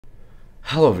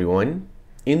Hello everyone.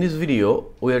 In this video,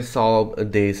 we will solve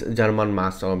this German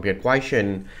Math Olympiad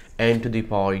question n to the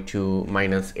power 2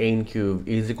 minus n cube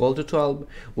is equal to 12.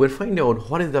 We'll find out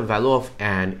what is the value of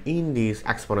n in this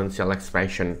exponential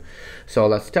expression. So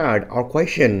let's start our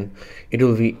question. It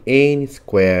will be n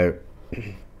square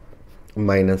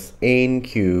minus n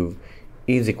cube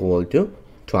is equal to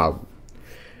 12.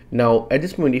 Now at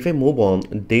this point, if I move on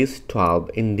this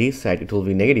 12 in this side, it will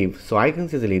be negative, so I can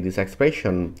easily this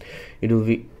expression, it will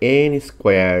be n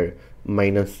square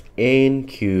minus n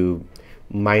cube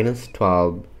minus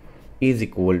 12 is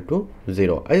equal to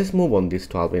 0. I just move on this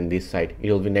 12 in this side,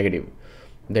 it will be negative.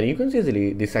 Then you can see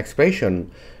easily this expression,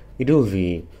 it will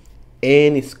be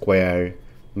n square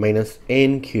minus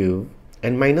n cube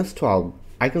and minus 12.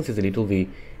 I can see easily it will be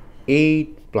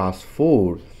 8 plus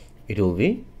 4, it will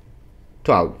be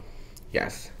 12.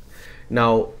 Yes.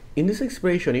 Now in this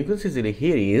expression, you can see that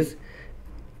here is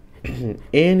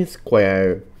n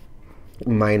square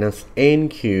minus n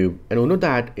cube, and we know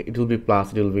that it will be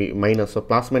plus, it will be minus, so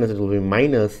plus minus it will be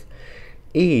minus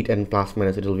 8 and plus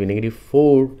minus it will be negative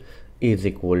 4 is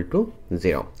equal to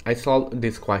 0. I solved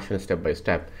this question step by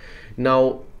step.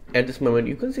 Now at this moment,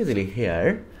 you can see easily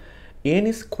here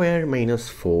n square minus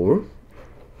 4,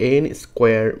 n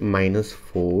square minus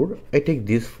 4, I take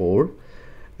this 4,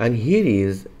 and here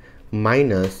is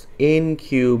minus n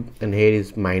cube and here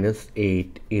is minus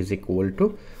 8 is equal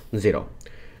to 0.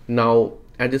 Now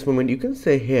at this moment, you can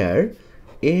say here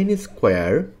n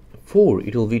square 4,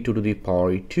 it will be 2 to the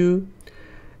power 2,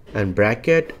 and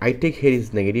bracket, I take here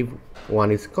is negative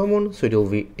 1 is common, so it will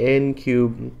be n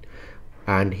cube,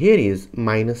 and here is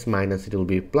minus minus, it will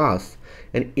be plus,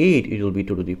 and 8 it will be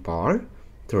 2 to the power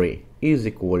 3 is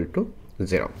equal to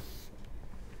 0.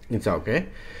 It's okay.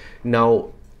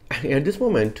 Now at this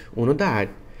moment, we know that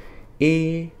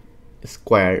a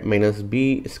square minus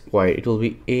b square, it will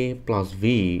be a plus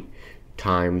v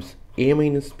times a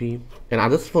minus b, and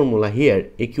others formula here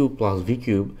a cube plus v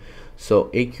cube. So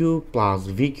a cube plus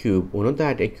v cube, we know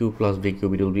that a cube plus v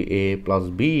cube, it will be a plus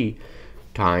b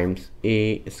times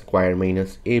a square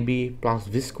minus ab plus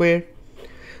v square.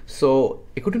 So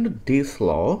according to this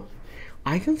law,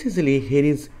 I can see easily here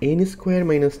is n square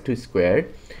minus 2 square,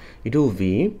 it will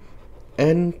be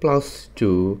n plus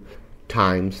 2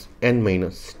 times n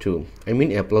minus 2, I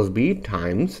mean a plus b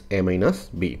times a minus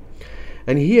b,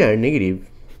 and here negative,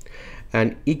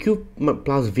 and e cube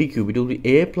plus v cube, it will be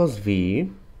a plus v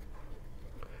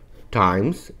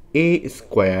times a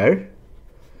square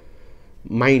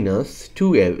minus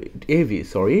 2av,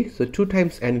 sorry, so 2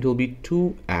 times n, it will be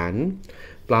 2n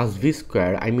plus v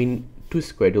square, I mean 2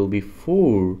 square, it will be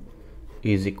 4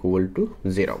 is equal to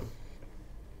 0.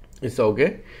 It's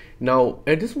okay. Now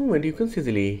at this moment, you can see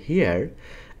easily here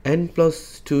n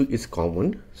plus 2 is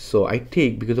common, so I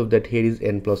take, because of that here is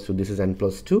n plus 2, this is n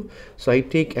plus 2, so I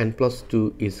take n plus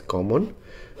 2 is common,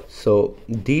 so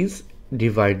this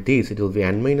divide this, it will be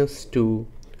n minus 2,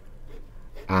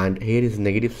 and here is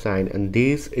negative sign, and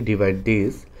this divide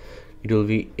this, it will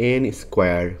be n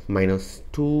square minus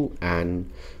 2n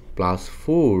plus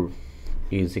 4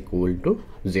 is equal to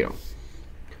 0.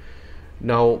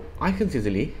 Now I can see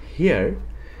easily here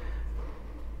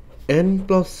n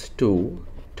plus 2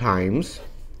 times,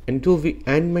 and it will be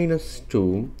n minus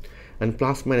 2, and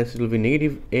plus minus it will be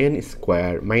negative n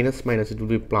square, minus minus it will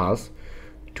be plus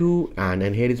 2n,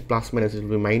 and here is plus minus it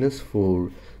will be minus 4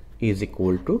 is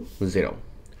equal to 0.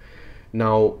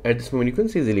 Now at this moment, you can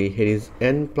see easily here is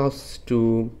n plus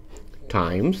 2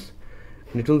 times,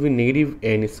 and it will be negative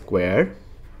n square,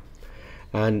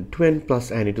 and 2n plus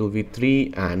n, it will be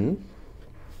 3n,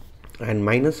 and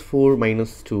minus 4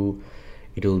 minus 2,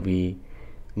 it will be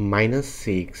minus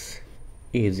 6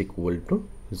 is equal to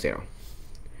 0.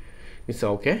 It's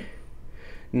okay.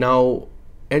 Now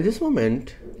at this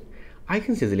moment, I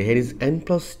can see easily here is n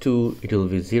plus 2, it will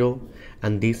be 0,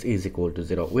 and this is equal to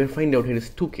 0. We'll find out here is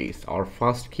two cases. Our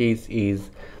first case is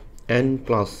n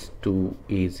plus 2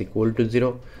 is equal to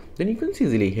 0. Then you can see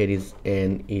easily here is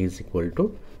n is equal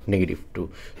to negative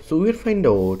 2. So we'll find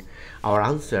out our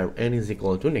answer, n is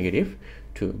equal to negative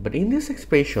 2. But in this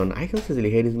expression, I can see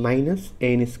easily here is minus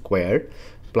n square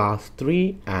plus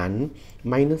 3n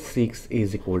minus 6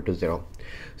 is equal to 0.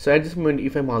 So at this moment,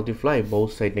 if I multiply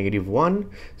both sides negative 1,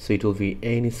 so it will be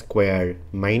n square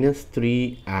minus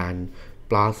 3n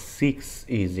plus 6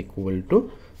 is equal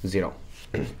to 0.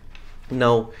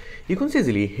 Now you can see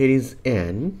easily here is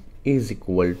n is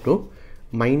equal to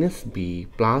minus b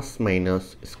plus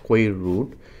minus square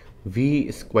root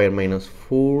v square minus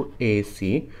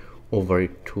 4ac over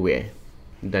 2a.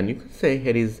 Then you can say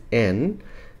here is n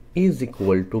is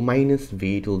equal to minus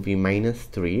v, it will be minus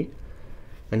 3,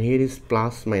 and here is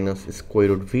plus minus square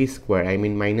root v square, I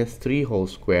mean minus 3 whole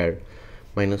square,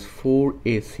 minus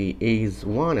 4ac, a is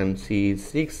 1 and c is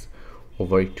 6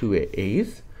 over 2a, a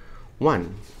is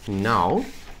 1. Now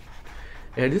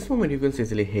at this moment you can see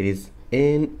easily here is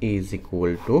n is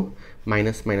equal to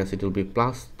minus minus, it will be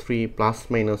plus 3 plus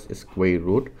minus square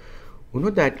root, we know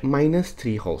that minus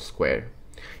 3 whole square,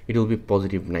 it will be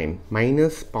positive 9,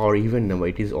 minus power even number,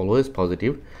 it is always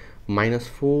positive, minus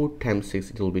 4 times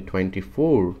 6, it will be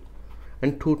 24,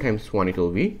 and 2 times 1, it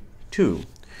will be 2.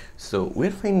 So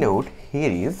we'll find out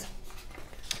here is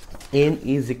n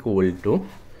is equal to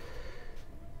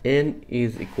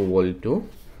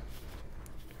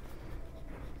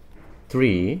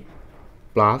 3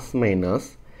 plus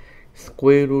minus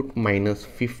square root minus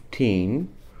 15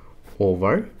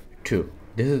 over 2.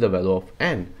 This is the value of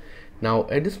n. Now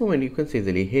at this moment you can see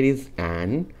easily here is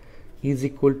n is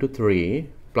equal to 3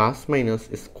 plus minus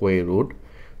square root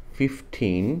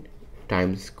 15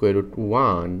 times square root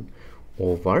 1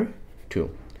 over 2.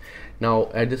 Now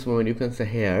at this moment you can say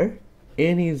here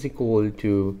n is equal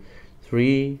to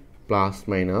 3 plus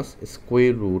minus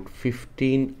square root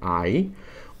 15i.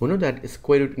 We know that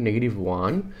square root negative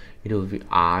 1, it will be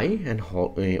I and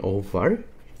over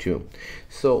 2.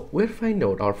 So we'll find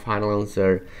out our final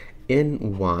answer.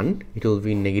 n1 it will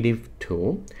be negative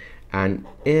 2, and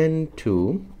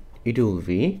n2 it will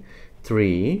be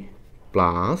 3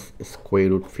 plus square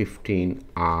root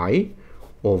 15i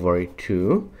over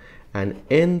 2, and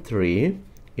n3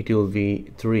 it will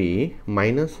be 3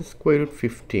 minus square root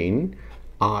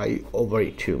 15i over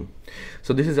 2.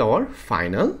 So this is our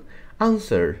final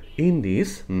answer in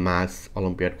this Maths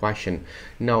Olympiad question.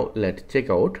 Now let's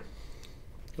check out,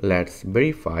 let's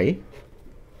verify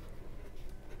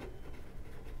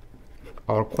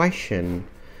our question.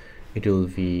 It will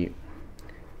be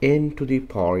n to the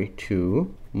power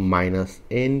 2 minus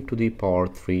n to the power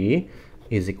 3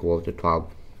 is equal to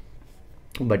 12.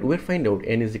 But we'll find out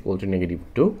n is equal to negative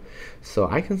 2. So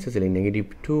I can say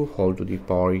negative 2 whole to the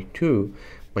power 2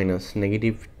 minus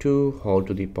negative 2 whole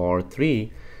to the power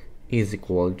 3 is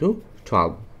equal to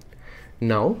 12.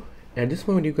 Now at this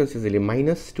moment you can say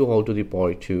minus 2 whole to the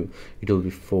power 2, it will be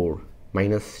 4,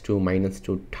 minus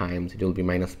 2 times, it will be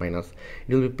minus minus,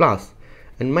 it will be plus,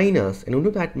 and minus, and we know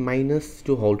that minus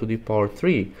 2 whole to the power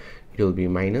 3, it will be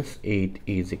minus 8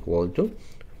 is equal to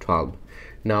 12.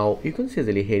 Now you can see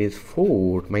here is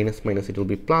 4 minus minus, it will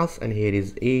be plus, and here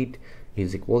is 8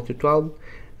 is equal to 12,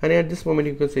 and at this moment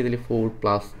you can say 4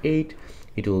 plus 8,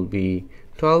 it will be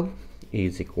 12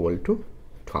 is equal to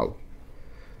 12.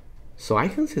 So I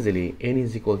can say n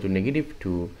is equal to negative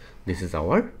 2. This is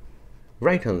our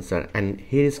right answer, and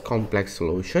here is complex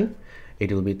solution.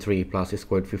 It will be 3 plus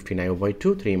square root 59 over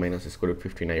 2, 3 minus square root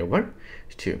 59 over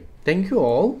 2. Thank you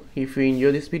all. If you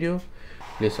enjoy this video,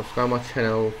 please subscribe my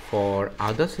channel for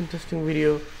others interesting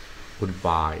video.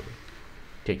 Goodbye.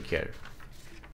 Take care.